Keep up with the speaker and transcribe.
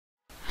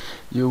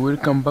You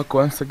welcome back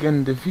once again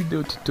in the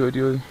video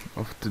tutorial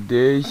of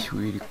today.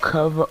 We'll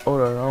cover all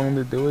around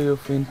the way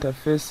of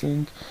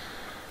interfacing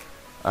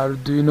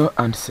Arduino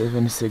and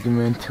 7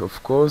 segment,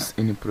 of course,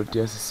 in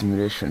Proteus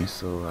simulation.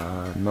 So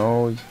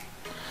now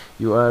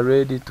you are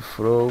ready to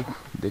follow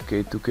the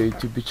K2K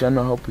YouTube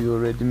channel. I hope you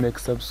already make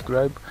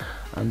subscribe,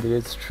 and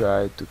let's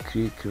try to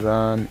click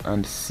run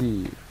and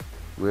see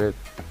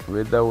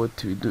whether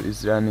what we do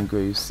is running.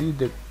 Where you see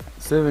the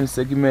 7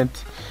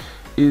 segment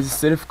is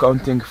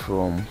self-counting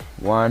from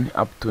 1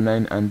 up to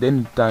 9 and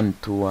then turn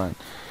to 1.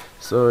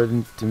 So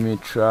let me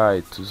try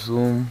to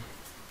zoom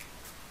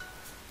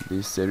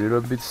this a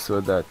little bit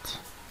so that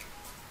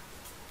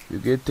you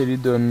get a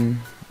read on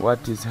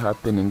what is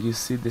happening. You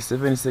see the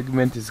 7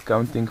 segment is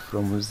counting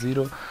from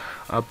 0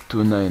 up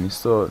to 9.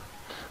 So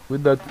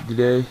without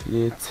delay,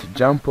 let's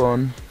jump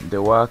on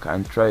the work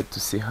and try to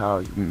see how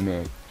you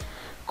make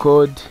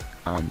code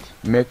and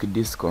make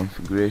this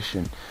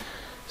configuration.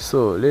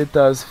 So let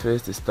us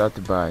first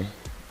start by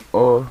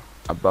all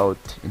about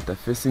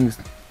interfacing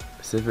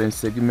 7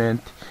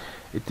 segment.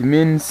 It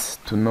means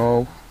to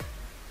know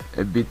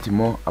a bit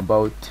more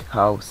about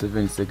how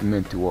 7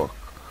 segment work.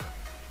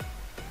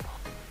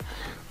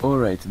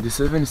 Alright, the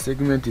 7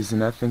 segment is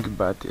nothing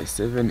but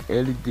 7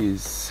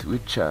 LEDs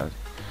which are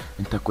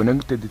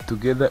interconnected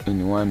together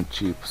in one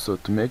chip. So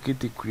to make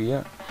it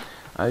clear,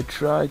 I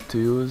try to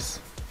use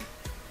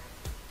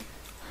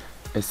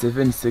a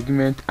 7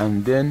 segment,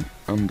 and then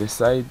on the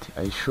side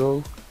I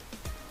show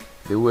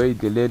the way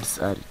the LEDs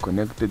are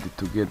connected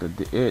together.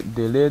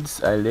 The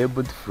LEDs are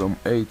labeled from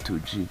A to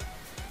G,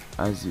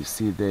 as you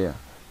see there.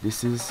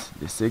 This is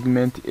the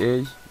segment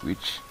A,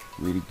 which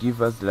will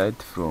give us light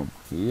from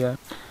here,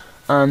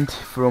 and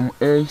from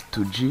A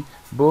to G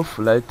both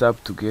light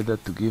up together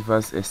to give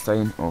us a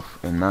sign of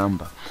a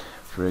number.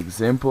 For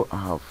example,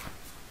 I have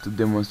to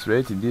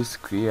demonstrate this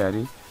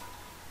clearly.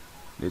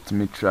 Let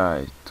me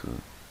try to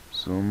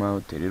zoom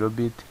out a little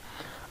bit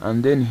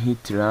and then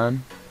hit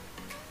run.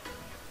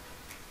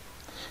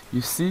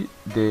 You see,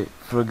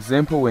 for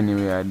example, when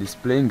we are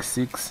displaying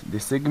 6, the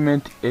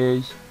segment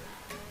A,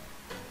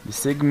 the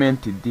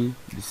segment D,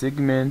 the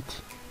segment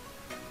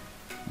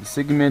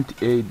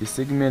A, the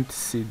segment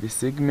C, the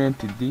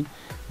segment D,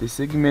 the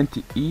segment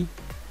E,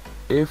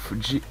 F,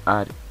 G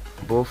are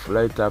both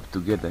light up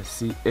together.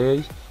 C,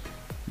 A,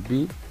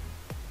 B,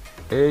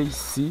 A,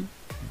 C,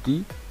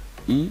 D,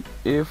 E,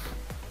 F,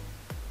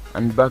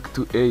 and back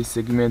to A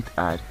segment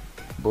R,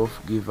 both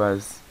give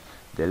us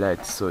the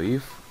light. So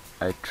if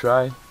I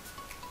try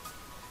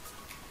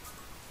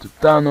to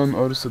turn on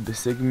also the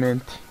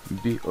segment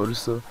B,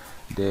 also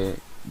they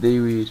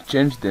will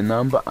change the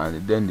number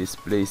and then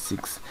display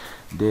 6.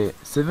 The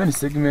 7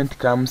 segment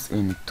comes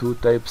in 2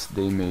 types.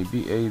 They may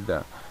be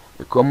either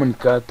a common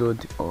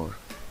cathode or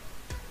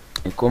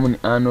a common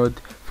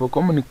anode. For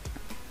common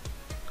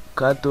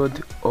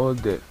cathode, all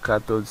the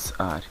cathodes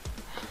are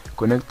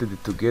connected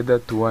together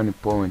to one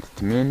point.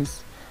 It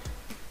means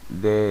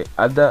the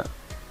other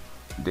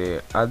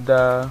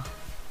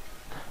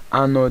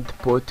anode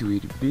port will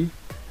be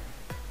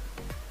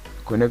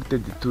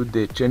connected to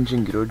the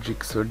changing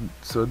logic,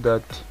 so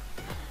that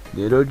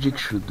the logic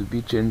should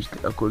be changed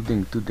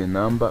according to the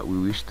number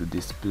we wish to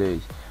display.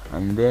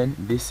 And then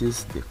this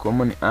is the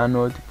common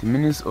anode. It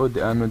means all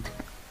the anode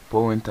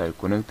points are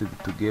connected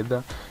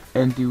together,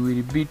 and you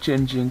will be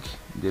changing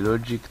the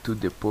logic to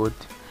the port,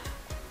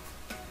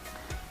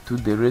 to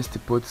the rest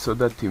port, so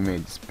that you may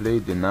display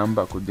the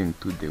number according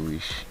to the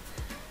wish.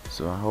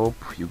 So I hope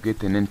you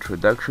get an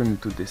introduction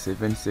to the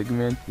 7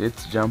 segment.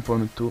 Let's jump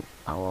on to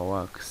our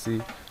work.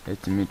 See,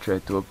 let me try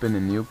to open a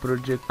new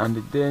project and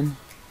then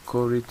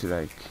call it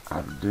like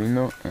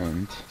Arduino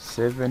and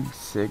 7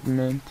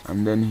 segment,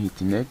 and then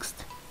hit next,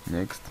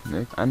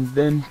 and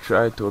then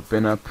try to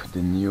open up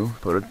the new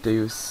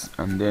Proteus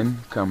and then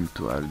come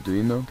to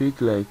Arduino.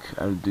 Pick like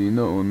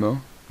Arduino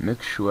Uno.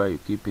 Make sure you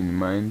keep in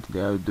mind the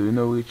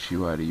Arduino which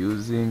you are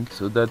using,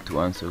 so that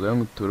once you're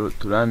going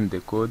to run the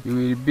code, you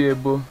will be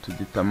able to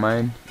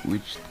determine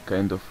which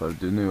kind of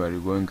Arduino you are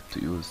going to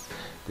use.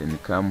 Then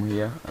come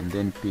here and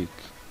then pick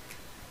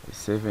a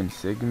 7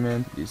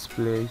 segment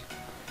display.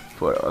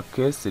 For our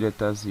case,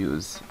 let us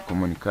use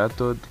common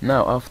cathode.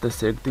 Now after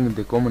selecting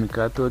the common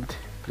cathode,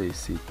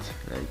 place it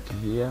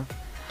like here.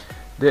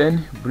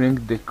 Then bring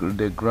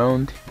the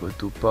ground, go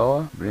to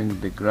power, bring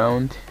the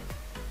ground,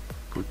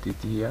 put it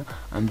here,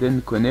 and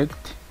then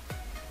connect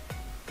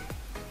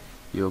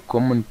your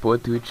common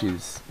port, which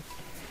is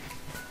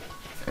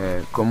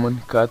a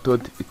common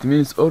cathode. It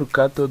means all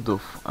cathode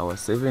of our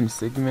 7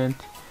 segment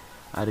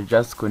are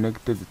just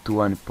connected to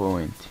one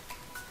point.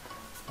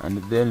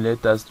 And then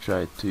let us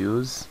try to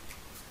use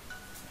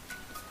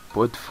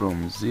port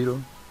from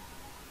 0,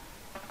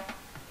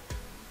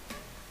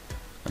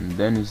 and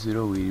then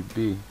 0 will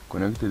be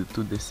connected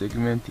to the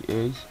segment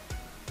A,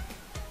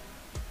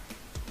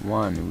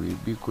 1 will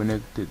be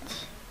connected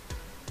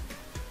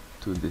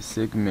to the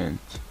segment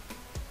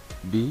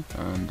B,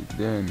 and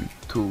then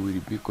 2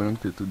 will be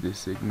connected to the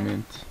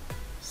segment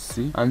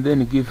C. And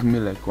then give me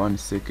like 1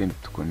 second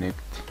to connect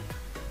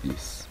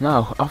this.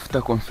 Now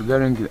after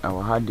configuring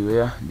our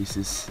hardware, this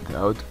is the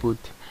output.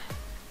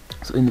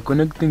 So in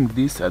connecting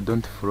this, I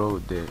don't follow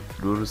the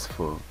rules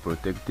for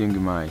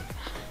protecting my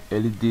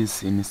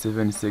LEDs in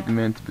 7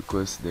 segment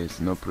because there is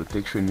no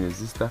protection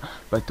resistor.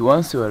 But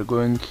once you are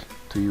going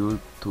to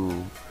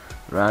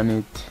run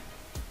it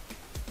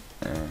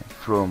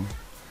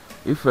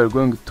if you are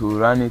going to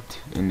run it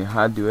in the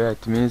hardware,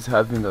 it means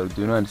having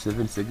Arduino and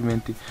 7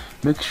 segment,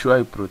 make sure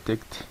you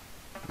protect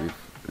with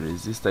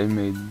resistor. You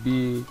may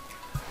be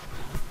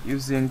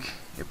using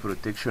a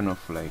protection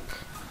of like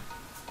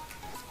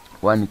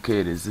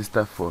 1K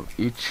resistor for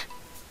each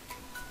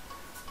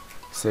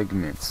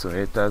segment. So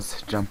let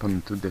us jump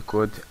onto the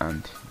code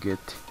and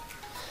get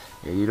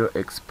a little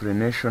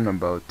explanation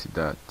about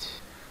that.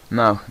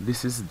 Now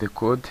this is the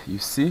code. You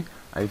see,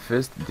 I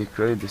first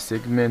declare the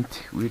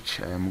segment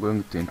which I am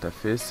going to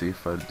interface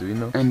with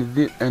Arduino,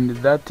 and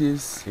that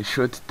is a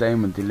short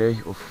time delay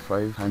of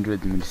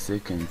 500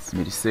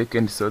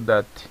 milliseconds, so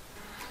that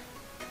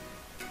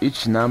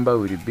each number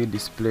will be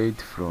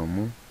displayed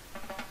from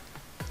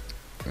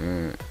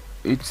and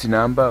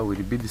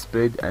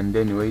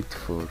then wait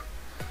for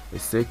a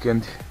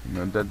second in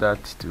order that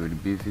it will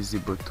be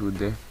visible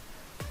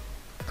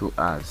to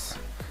us.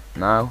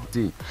 Now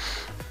see,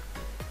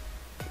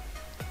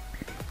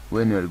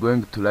 when you are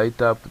going to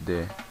light up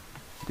the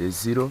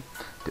 0,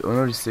 the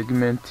only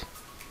segment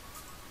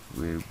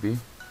will be,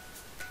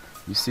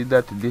 you see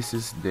that this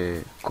is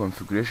the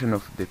configuration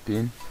of the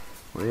pin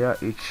where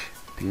each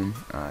pin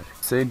are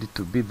said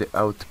to be the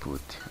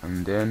output,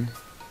 and then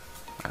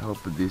I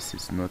hope this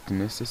is not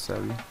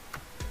necessary.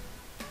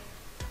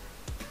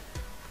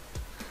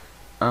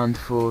 And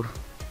for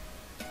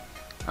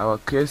our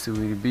case,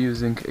 we will be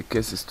using a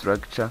case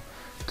structure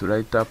to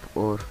light up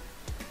all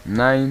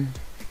 9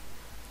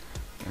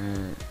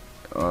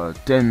 or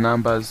 10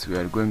 numbers we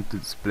are going to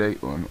display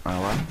on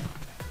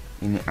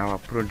in our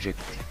project.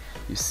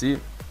 You see,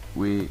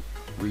 we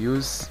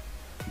use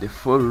the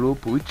for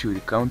loop which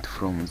will count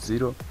from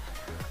 0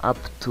 up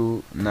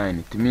to 9.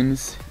 It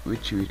means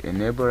which will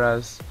enable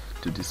us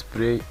to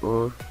display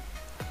all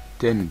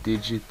 10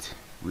 digits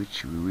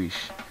which we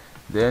wish.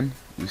 Then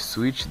we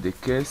switch the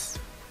case,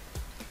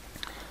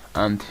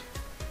 and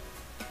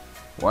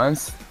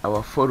once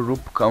our for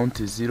loop count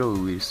is 0,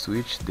 we will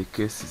switch the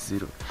case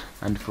 0.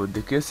 And for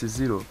the case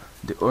 0,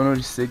 the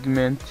only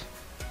segment,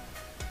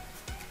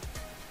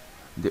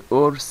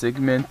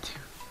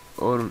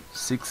 all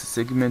 6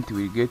 segments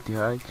will get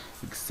high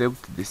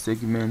except the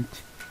segment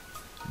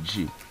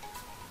G.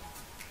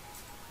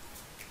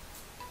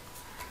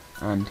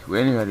 And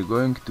when you are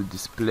going to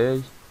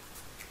display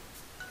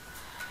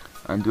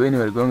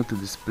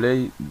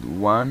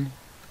 1,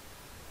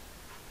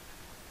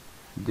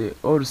 the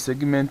all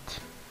segment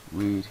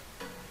will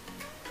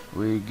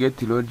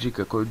get logic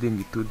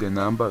according to the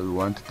number we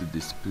want to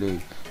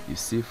display. You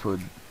see, for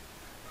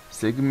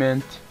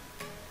segment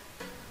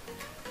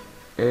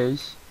A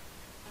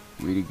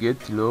will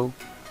get low,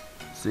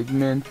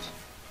 segment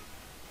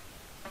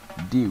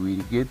D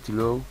will get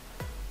low,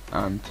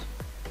 and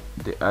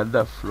the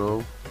other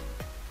flow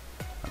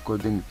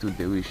according to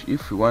the wish.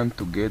 If you want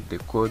to get the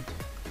code,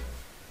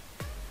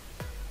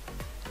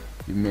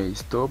 you may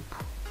stop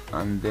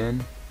and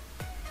then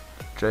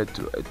try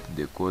to write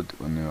the code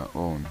on your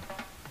own.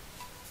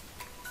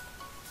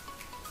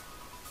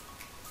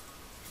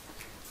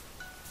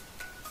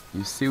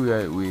 You see,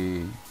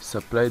 we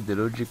supply the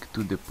logic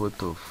to the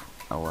port of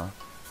our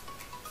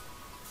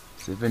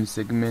 7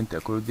 segment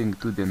according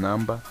to the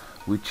number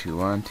which you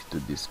want to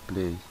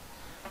display.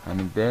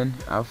 And then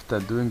after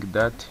doing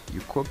that,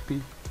 you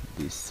copy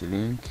this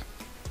link,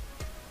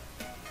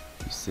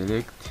 you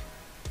select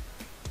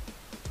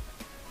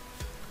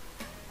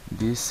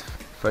this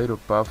file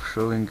path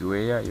showing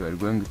where you are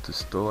going to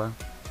store,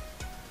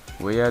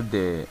 where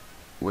the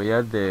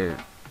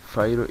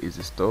file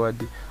is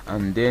stored,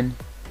 and then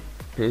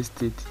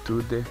paste it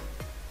to the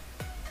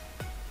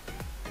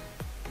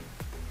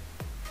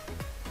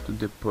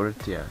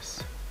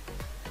Proteus.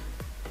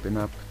 Open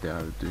up the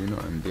Arduino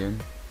and then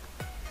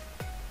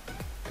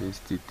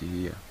paste it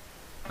here,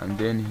 and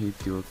then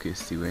hit OK.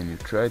 See, when you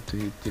try to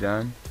hit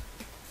run,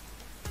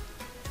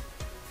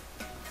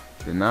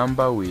 the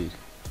number will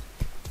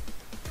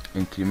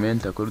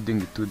increment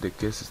according to the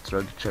case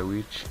structure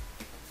which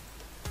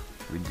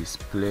we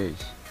display,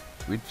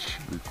 which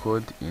we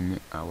code in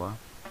our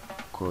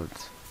code.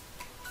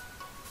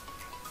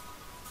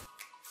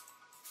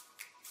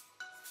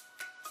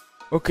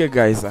 Okay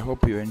guys, I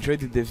hope you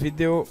enjoyed the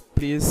video.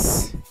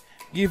 Please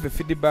give a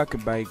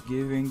feedback by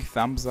giving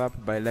thumbs up,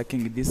 by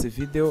liking this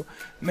video.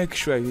 Make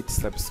sure you hit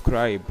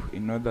subscribe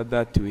in order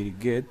that you will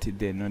get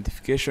the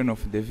notification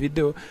of the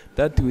video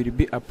that will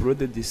be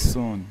uploaded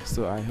soon.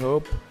 So I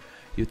hope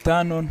you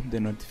turn on the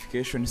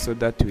notification so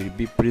that you will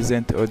be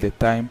present all the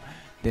time.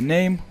 The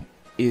name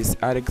is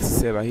Alex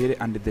Sebahire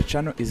and the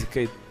channel is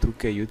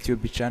K2K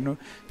YouTube channel.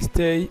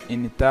 Stay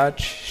in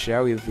touch,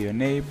 share with your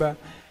neighbor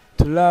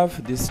to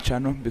love this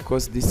channel,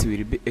 because this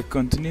will be a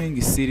continuing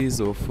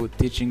series of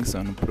teachings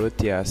on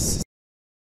Proteus.